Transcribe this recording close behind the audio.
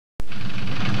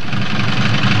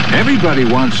Everybody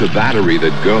wants a battery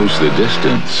that goes the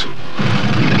distance.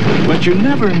 But you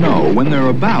never know when they're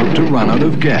about to run out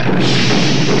of gas.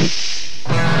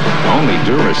 Only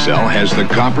Duracell has the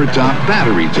copper top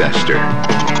battery tester.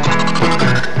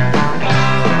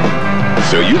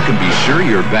 So you can be sure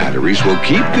your batteries will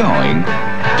keep going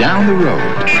down the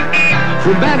road.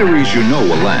 For batteries you know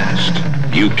will last,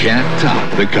 you can't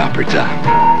top the copper top.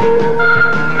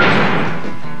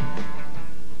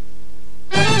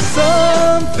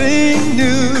 Something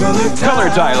new. Color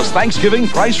Tiles Thanksgiving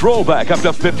price rollback up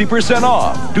to 50%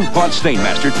 off. DuPont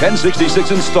Stainmaster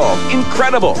 1066 installed.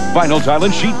 Incredible. Vinyl tile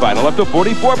and sheet vinyl up to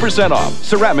 44% off.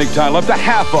 Ceramic tile up to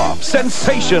half off.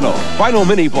 Sensational. Vinyl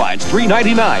mini blinds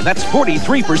 $3.99. That's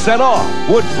 43% off.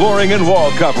 Wood flooring and wall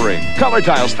covering. Color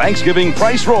Tiles Thanksgiving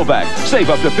price rollback. Save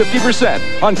up to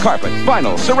 50% on carpet,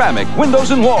 vinyl, ceramic,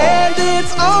 windows, and walls. And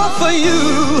it's all for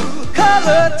you.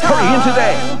 Color Tiles. Hurry in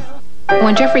today.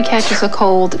 When Jeffrey catches a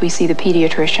cold, we see the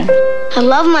pediatrician. I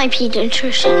love my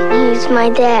pediatrician. He's my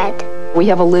dad. We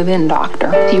have a live-in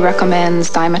doctor. He recommends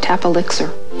Dimetap Elixir.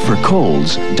 For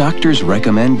colds, doctors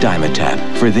recommend Dimetap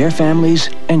for their families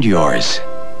and yours.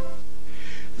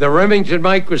 The Remington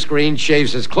microscreen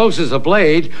shaves as close as a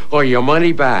blade or your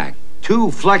money back.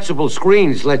 2 flexible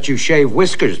screens let you shave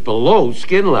whiskers below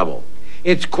skin level.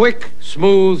 It's quick,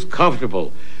 smooth,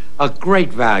 comfortable. A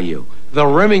great value. The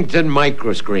Remington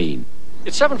microscreen.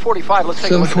 It's 7:45. Let's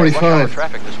take a look at rush hour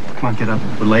traffic this morning. Come on, get up.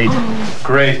 We're late.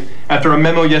 Great. After a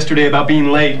memo yesterday about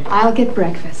being late. I'll get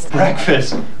breakfast.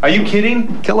 Breakfast? Are you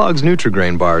kidding? Kellogg's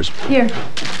Nutri-Grain bars. Here.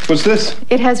 What's this?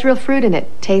 It has real fruit in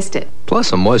it. Taste it.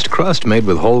 Plus a moist crust made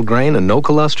with whole grain and no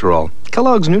cholesterol.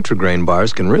 Kellogg's Nutri-Grain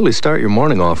bars can really start your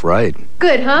morning off right.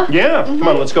 Good, huh? Yeah. Come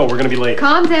on, let's go. We're going to be late.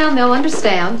 Calm down. They'll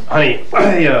understand. Honey,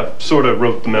 I sort of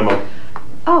wrote the memo.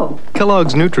 Oh.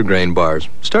 Kellogg's Nutri-Grain bars.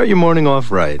 Start your morning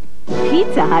off right.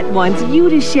 Pizza Hut wants you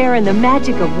to share in the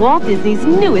magic of Walt Disney's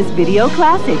newest video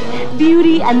classic,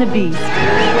 Beauty and the Beast.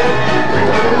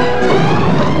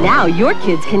 Now your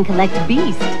kids can collect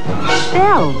Beast,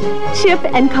 Belle, Chip,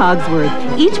 and Cogsworth.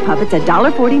 Each puppet's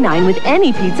 $1.49 with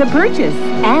any pizza purchase.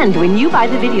 And when you buy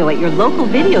the video at your local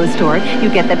video store, you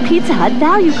get the Pizza Hut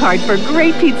value card for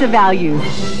great pizza values.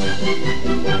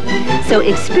 So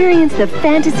experience the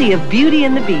fantasy of Beauty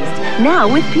and the Beast, now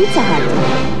with Pizza Hut.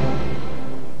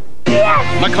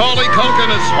 Macaulay Culkin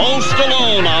is host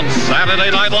alone on Saturday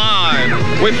Night Live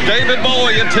with David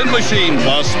Bowie and Tin Machine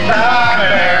plus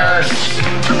Bears.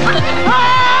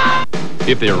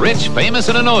 If they're rich, famous,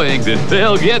 and annoying, then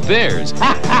they'll get theirs.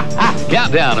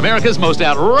 Count down America's most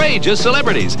outrageous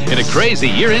celebrities in a crazy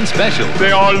year-end special.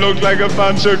 They all look like a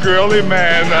bunch of girly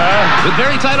men, huh? With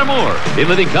Mary Tyler Moore, in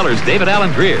Living Color's David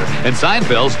Allen Greer, and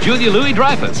Seinfeld's Julia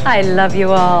Louis-Dreyfus. I love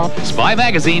you all. Spy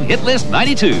Magazine Hit List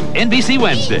 92, NBC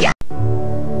Wednesday.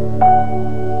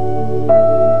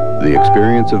 The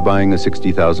experience of buying a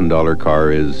 $60,000 car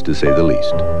is, to say the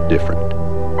least, different.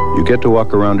 You get to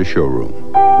walk around a showroom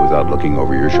without looking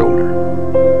over your shoulder.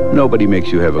 Nobody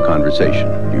makes you have a conversation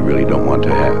you really don't want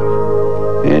to have.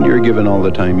 And you're given all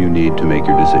the time you need to make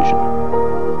your decision.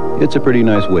 It's a pretty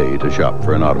nice way to shop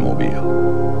for an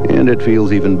automobile. And it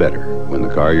feels even better when the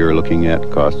car you're looking at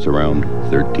costs around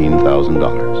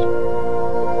 $13,000.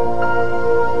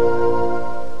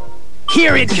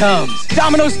 Here it comes!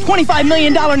 Domino's $25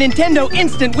 million Nintendo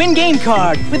Instant Win Game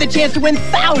Card with a chance to win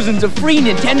thousands of free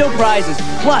Nintendo prizes,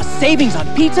 plus savings on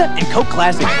pizza and Coke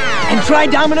Classic. And try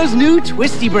Domino's new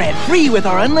Twisty Bread free with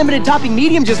our unlimited topping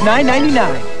medium, just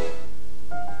 $9.99.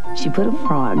 She put a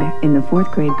frog in the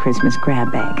 4th grade Christmas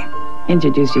grab bag,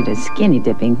 introduced you to skinny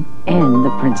dipping and the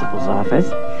principal's office.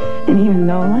 And even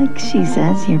though, like she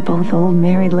says, you're both old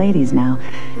married ladies now,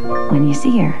 when you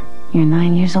see her, you're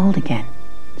 9 years old again.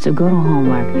 So go to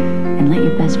Hallmark and let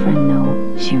your best friend know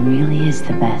she really is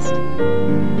the best.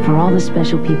 For all the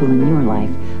special people in your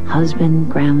life, husband,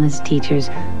 grandmas, teachers,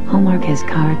 Hallmark has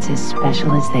cards as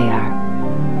special as they are.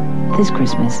 This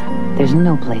Christmas, there's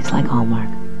no place like Hallmark.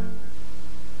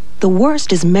 The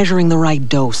worst is measuring the right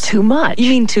dose. Too much. You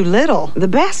mean too little. The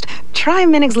best? Try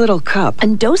Minnick's Little Cup.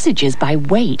 And dosages by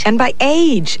weight. And by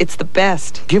age. It's the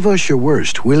best. Give us your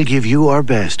worst. We'll give you our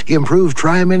best. Improve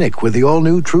Triaminic with the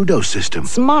all-new True Dose system.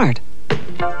 Smart.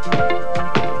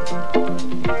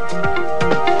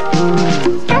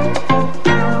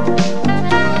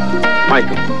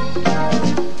 Michael,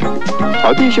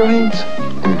 are these your hands?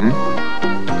 Mm-hmm.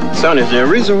 Son, is there a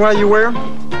reason why you wear them?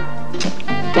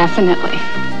 Definitely.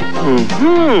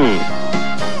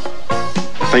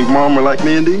 Think Mom would like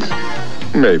me in these?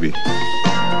 Maybe.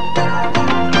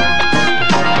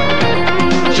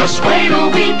 Just wait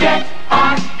till we get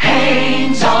our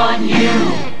hands on you.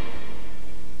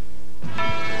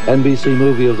 NBC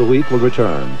Movie of the Week will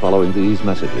return following these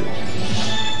messages.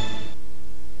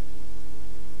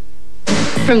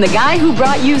 From the guy who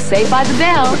brought you Saved by the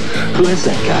Bell. Who is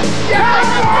that guy?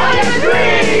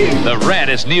 The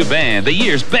raddest new band, the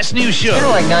year's best new show. Kind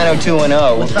of like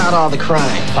 90210 without all the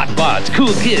crime. Hot bods,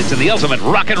 cool kids, and the ultimate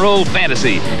rock and roll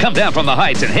fantasy. Come down from the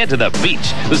heights and head to the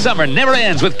beach. The summer never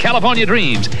ends with California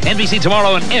Dreams. NBC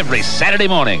tomorrow and every Saturday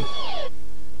morning.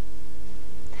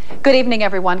 Good evening,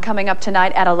 everyone. Coming up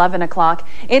tonight at 11 o'clock,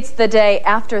 it's the day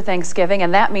after Thanksgiving,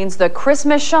 and that means the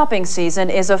Christmas shopping season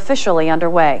is officially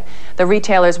underway. The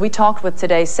retailers we talked with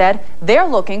today said they're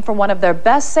looking for one of their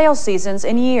best sales seasons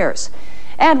in years.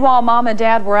 And while Mom and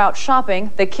Dad were out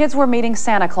shopping, the kids were meeting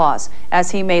Santa Claus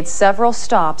as he made several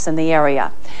stops in the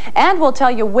area. And we'll tell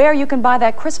you where you can buy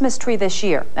that Christmas tree this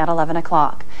year at 11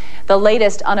 o'clock. The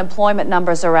latest unemployment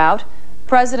numbers are out.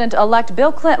 President-elect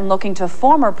Bill Clinton looking to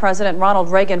former President Ronald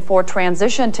Reagan for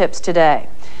transition tips today.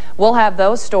 We'll have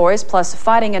those stories, plus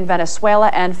fighting in Venezuela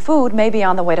and food may be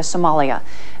on the way to Somalia.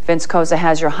 Vince Koza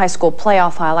has your high school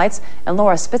playoff highlights, and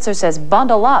Laura Spitzer says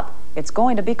bundle up. It's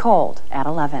going to be cold at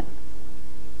 11.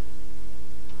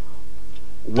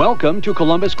 Welcome to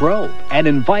Columbus Grove, an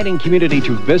inviting community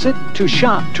to visit, to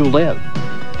shop, to live.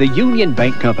 The Union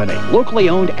Bank Company, locally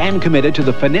owned and committed to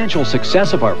the financial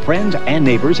success of our friends and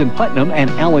neighbors in Putnam and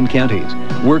Allen counties.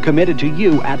 We're committed to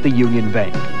you at the Union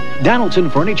Bank. Donaldson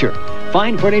Furniture,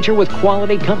 fine furniture with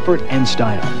quality, comfort, and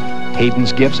style.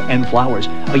 Hayden's Gifts and Flowers,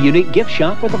 a unique gift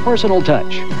shop with a personal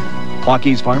touch.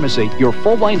 Hawkey's Pharmacy, your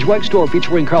full-line drugstore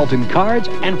featuring Carlton cards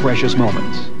and precious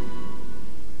moments.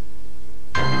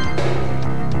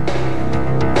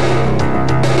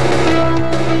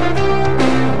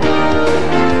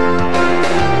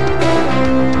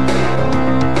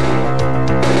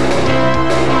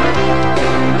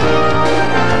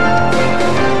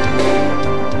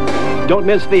 Don't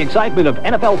miss the excitement of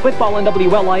NFL football and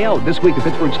WLIO. This week, the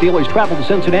Pittsburgh Steelers travel to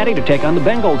Cincinnati to take on the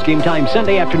Bengals. Game time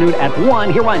Sunday afternoon at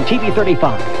 1 here on TV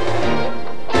 35.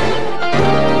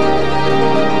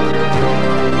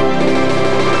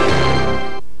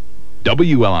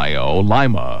 WLIO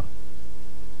Lima.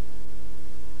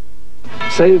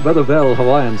 Saved by the Bell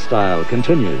Hawaiian Style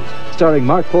continues, starring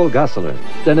Mark Paul Gosselaar,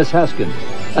 Dennis Haskins,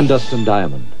 and Dustin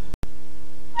Diamond.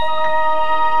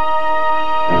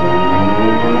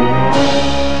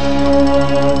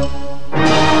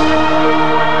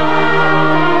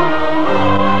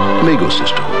 Lego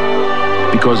system.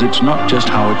 Because it's not just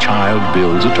how a child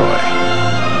builds a toy.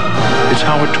 It's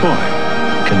how a toy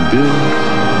can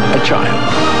build a child.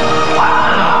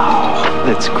 Wow,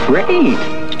 that's great.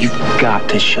 You've got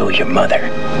to show your mother.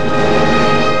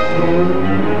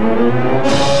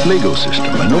 Lego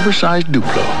system, an oversized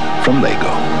Duplo from Lego.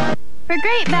 For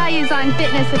great values on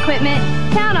fitness equipment,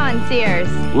 count on Sears.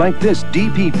 Like this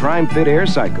DP Prime Fit Air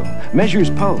Cycle. Measures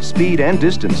pulse, speed, and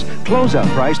distance. Closeout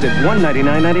priced at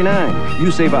 $199.99. You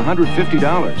save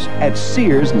 $150 at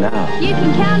Sears now. You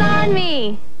can count on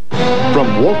me.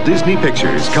 From Walt Disney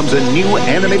Pictures comes a new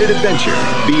animated adventure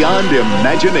beyond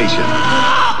imagination.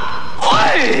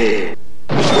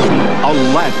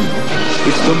 Aladdin.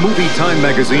 It's the movie Time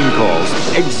magazine calls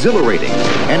exhilarating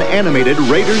and animated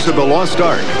Raiders of the Lost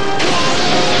Ark.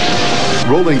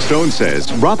 Rolling Stone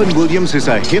says Robin Williams is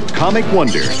a hip comic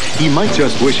wonder. He might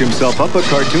just wish himself up a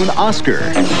cartoon Oscar.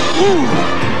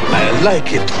 I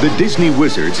like it. The Disney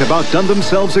wizards have outdone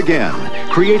themselves again,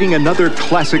 creating another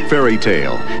classic fairy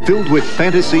tale filled with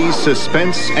fantasy,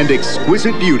 suspense, and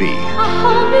exquisite beauty. Don't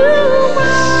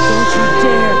you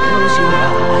dare close your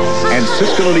eyes. And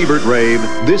Siskel and Ebert rave,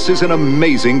 this is an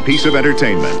amazing piece of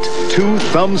entertainment. 2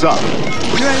 thumbs up.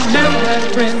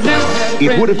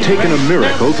 It would have taken a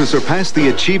miracle to surpass the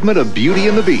achievement of Beauty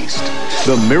and the Beast.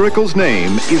 The miracle's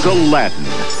name is Aladdin,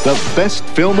 the best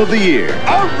film of the year.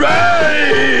 All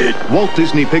right! Walt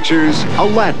Disney Pictures,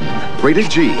 Aladdin, rated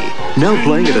G. Now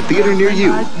playing at a theater near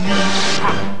you.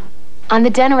 On the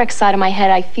Denorex side of my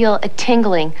head, I feel a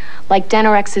tingling, like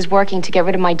Denorex is working to get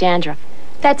rid of my dandruff.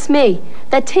 That's me.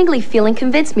 That tingly feeling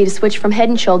convinced me to switch from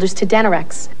Head & Shoulders to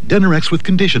Denorex. Denorex with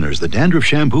conditioners, the dandruff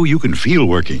shampoo you can feel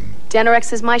working.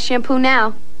 Denorex is my shampoo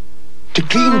now. To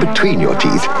clean between your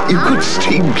teeth, you could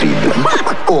steam clean them.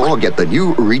 Or get the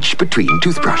new Reach Between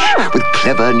toothbrush with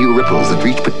clever new ripples that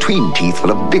reach between teeth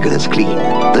for a vigorous clean.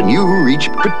 The new Reach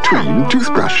Between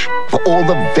toothbrush for all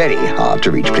the very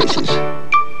hard-to-reach places.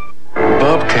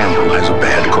 Bob Campbell has a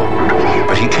bad cold,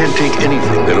 but he can't take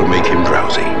anything that'll make him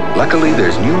drowsy. Luckily,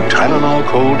 there's new Tylenol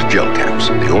Cold Gel Caps,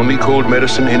 the only cold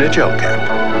medicine in a gel cap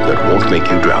that won't make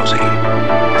you drowsy.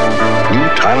 New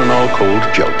Tylenol Cold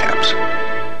Gel Caps.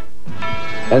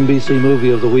 NBC Movie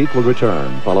of the Week will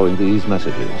return following these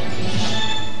messages.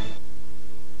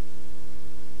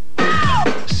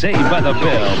 Saved by the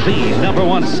Bell, the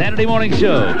 #1 Saturday morning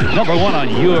show. #1 on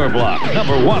your block.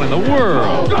 #1 in the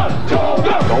world.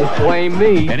 Don't blame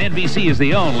me. And NBC is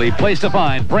the only place to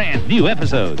find brand new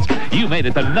episodes. You made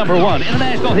it the #1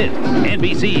 international hit.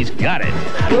 NBC's got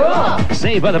it.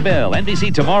 Saved by the Bell,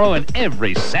 NBC tomorrow and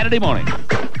every Saturday morning.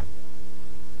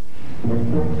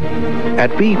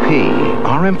 At BP,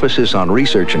 our emphasis on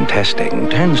research and testing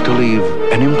tends to leave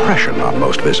an impression on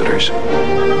most visitors.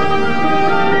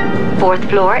 4th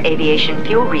floor, aviation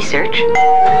fuel research.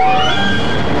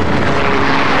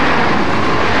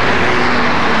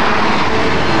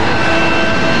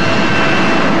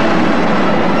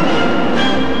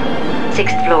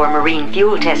 Sixth floor, marine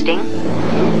fuel testing.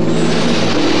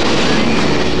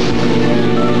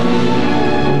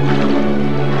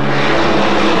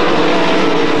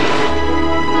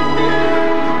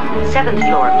 Seventh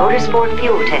floor, motorsport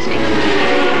fuel testing.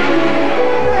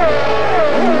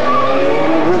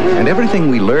 And everything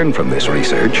we learn from this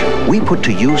research, we put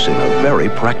to use in a very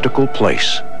practical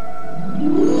place.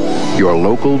 Your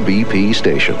local BP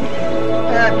station.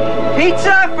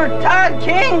 Pizza for Todd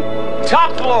King?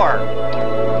 Top floor.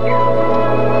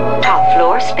 Top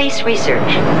floor, space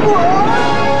research.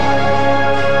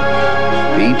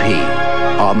 BP,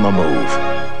 on the move.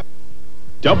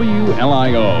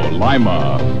 WLIO,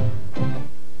 Lima.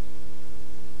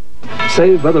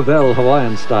 Saved by the Bell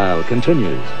Hawaiian Style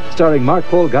continues, starring Mark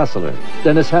Paul Gosselaar,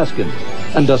 Dennis Haskins,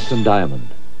 and Dustin Diamond.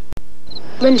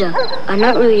 Linda, I'm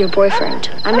not really your boyfriend.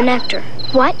 I'm an actor.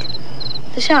 What?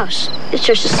 This house. It's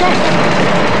just a set.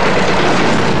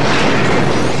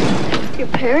 Your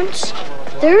parents?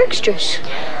 They're extras.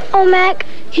 Oh, Mac,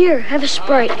 here, have a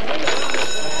Sprite.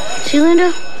 See,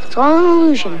 Linda? It's all an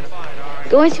illusion.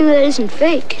 The only thing that isn't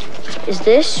fake is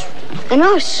this and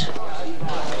us.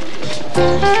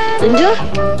 Linda?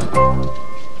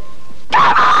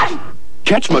 Come on!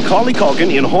 Catch Macaulay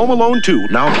Culkin in Home Alone 2,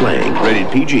 now playing.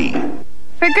 Rated PG.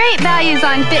 For great values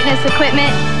on fitness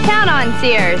equipment, count on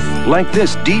Sears. Like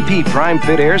this DP Prime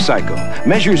Fit Air Cycle.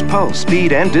 Measures pulse,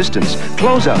 speed, and distance.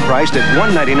 Closeout priced at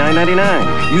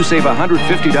 $199.99. You save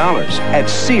 $150 at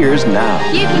Sears now.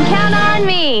 You can count on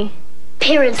me.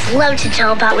 Parents love to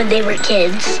tell about when they were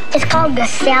kids. It's called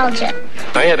nostalgia.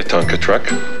 I had a Tonka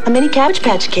truck. A mini Cabbage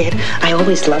Patch Kid. I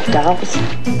always loved dolls.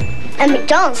 A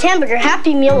McDonald's hamburger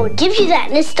Happy Meal will give you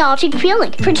that nostalgic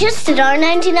feeling. For just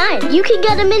 $1.99, you can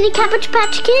get a mini Cabbage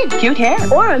Patch Kid. Cute hair.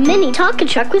 Or a mini Tonka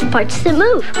truck with parts that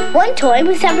move. One toy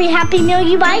with every Happy Meal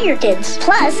you buy your kids.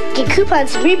 Plus, get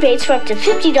coupons and rebates for up to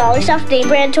 $50 off name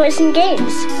brand toys and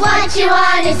games. What you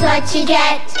want is what you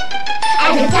get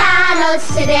at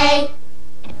McDonald's today.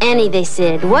 Annie, they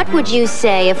said, what would you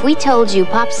say if we told you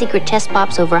Pop Secret test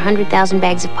pops over 100,000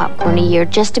 bags of popcorn a year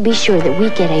just to be sure that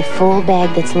we get a full bag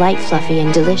that's light, fluffy,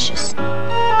 and delicious?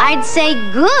 I'd say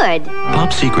good.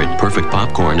 Pop Secret perfect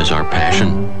popcorn is our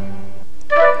passion.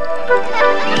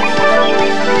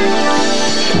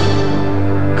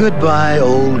 Goodbye,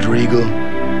 old Regal.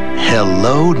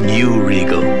 Hello, new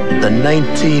Regal. The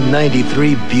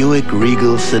 1993 Buick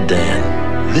Regal sedan.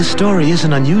 This story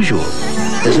isn't unusual.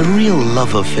 There's a real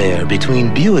love affair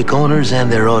between Buick owners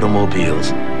and their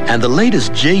automobiles. And the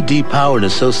latest J.D. Power &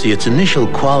 Associates initial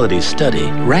quality study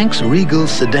ranks Regal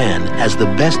sedan as the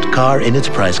best car in its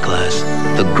price class.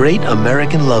 The great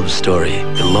American love story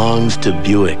belongs to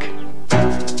Buick.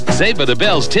 Saved by the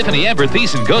Bell's Tiffany Amber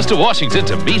Thiessen goes to Washington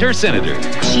to meet her senator.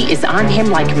 She is on him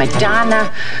like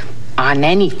Madonna on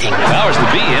anything. Powers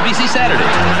that be, NBC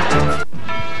Saturday.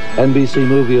 NBC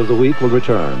Movie of the Week will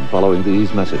return following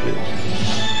these messages.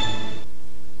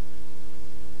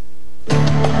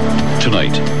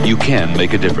 Tonight, you can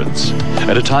make a difference.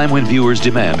 At a time when viewers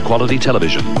demand quality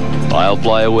television, I'll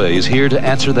Fly Away is here to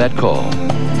answer that call.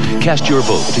 Cast your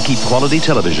vote to keep quality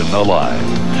television alive.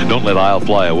 Don't let I'll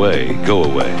Fly Away go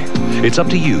away. It's up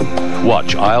to you.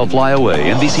 Watch I'll Fly Away,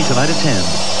 NBC tonight at 10,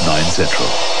 9 Central.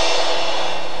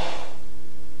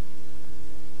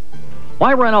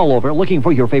 Why run all over looking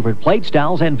for your favorite plates,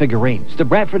 dolls, and figurines? The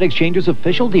Bradford Exchange's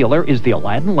official dealer is the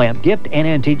Aladdin Lamp Gift and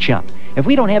Antique Shop. If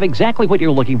we don't have exactly what you're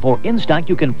looking for in stock,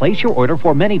 you can place your order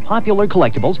for many popular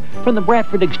collectibles from the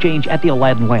Bradford Exchange at the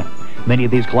Aladdin Lamp. Many of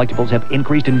these collectibles have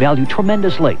increased in value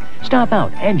tremendously. Stop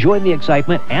out and join the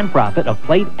excitement and profit of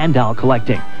plate and doll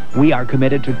collecting. We are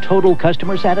committed to total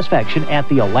customer satisfaction at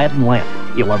the Aladdin Lamp,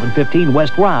 1115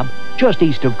 West Robb, just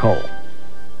east of Cole.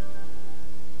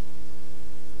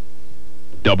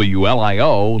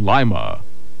 WLIO, Lima.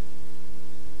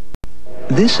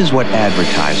 This is what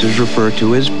advertisers refer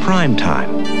to as prime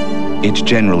time. It's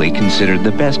generally considered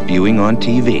the best viewing on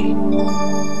TV.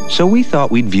 So we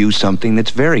thought we'd view something that's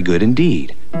very good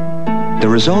indeed. The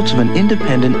results of an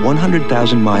independent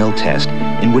 100,000-mile test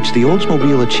in which the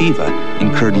Oldsmobile Achieva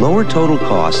incurred lower total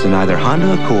costs than either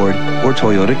Honda Accord or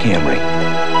Toyota Camry.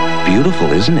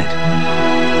 Beautiful, isn't it?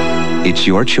 It's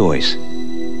your choice.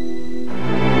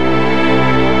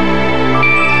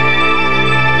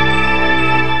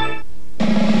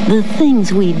 The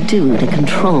things we do to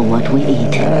control what we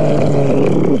eat.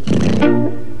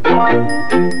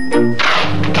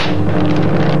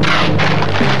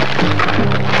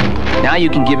 Now you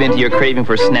can give in to your craving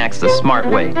for snacks the smart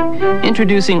way.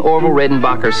 Introducing Orville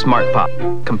Redenbacher Smart Pop.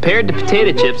 Compared to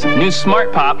potato chips, new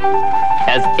Smart Pop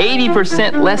has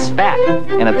 80% less fat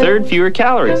and a third fewer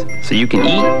calories. So you can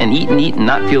eat and eat and eat and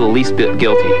not feel the least bit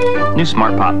guilty. New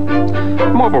Smart Pop.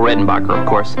 From Orville Redenbacher, of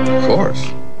course. Of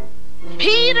course.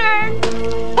 Peter!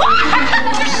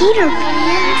 Peter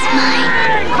Pan's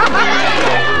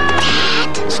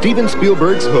my... Steven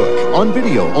Spielberg's Hook, on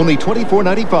video, only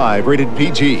 $24.95, rated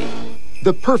PG.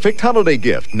 The perfect holiday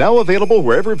gift, now available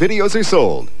wherever videos are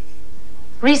sold.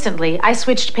 Recently, I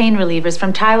switched pain relievers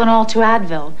from Tylenol to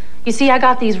Advil. You see, I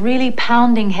got these really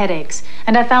pounding headaches,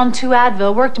 and I found 2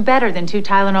 Advil worked better than 2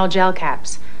 Tylenol gel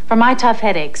caps. For my tough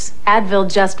headaches, Advil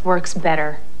just works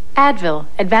better. Advil,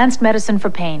 advanced medicine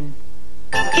for pain.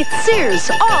 It's Sears,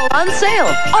 all on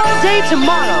sale, all day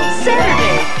tomorrow,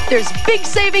 Saturday. There's big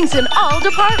savings in all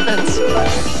departments.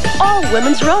 All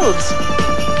women's robes,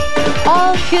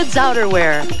 all kids'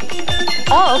 outerwear,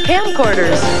 all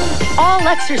camcorders, all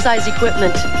exercise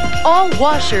equipment, all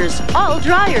washers, all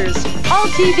dryers, all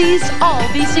TVs, all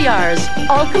VCRs,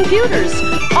 all computers,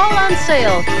 all on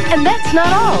sale. And that's not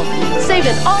all. Save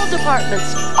in all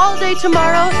departments, all day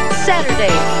tomorrow,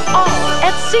 Saturday, all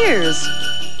at Sears.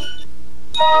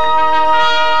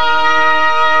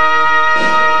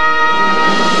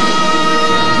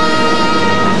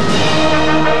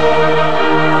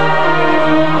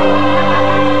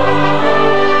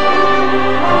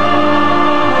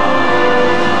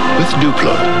 With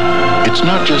Duplo, it's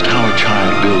not just how a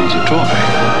child builds a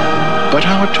toy, but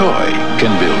how a toy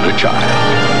can build a child.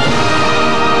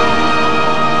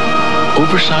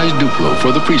 Oversized Duplo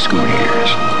for the preschool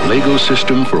years. Lego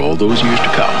system for all those years to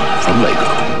come from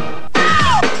Lego.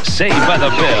 Saved by the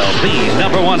Bell,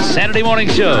 the #1 Saturday morning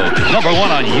show.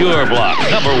 #1 on your block.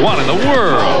 #1 in the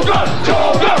world.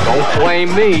 Don't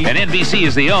blame me. And NBC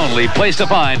is the only place to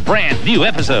find brand new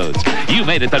episodes. You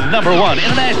made it the #1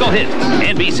 international hit.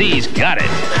 NBC's got it.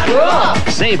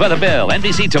 Saved by the Bell,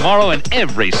 NBC tomorrow and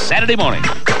every Saturday morning.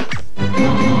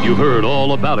 You've heard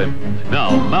all about him.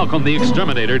 Now, Malcolm the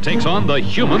Exterminator takes on the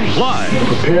Human Fly.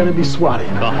 Prepare to be swatted.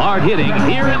 The hard-hitting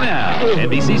Here and Now.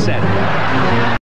 NBC Saturday.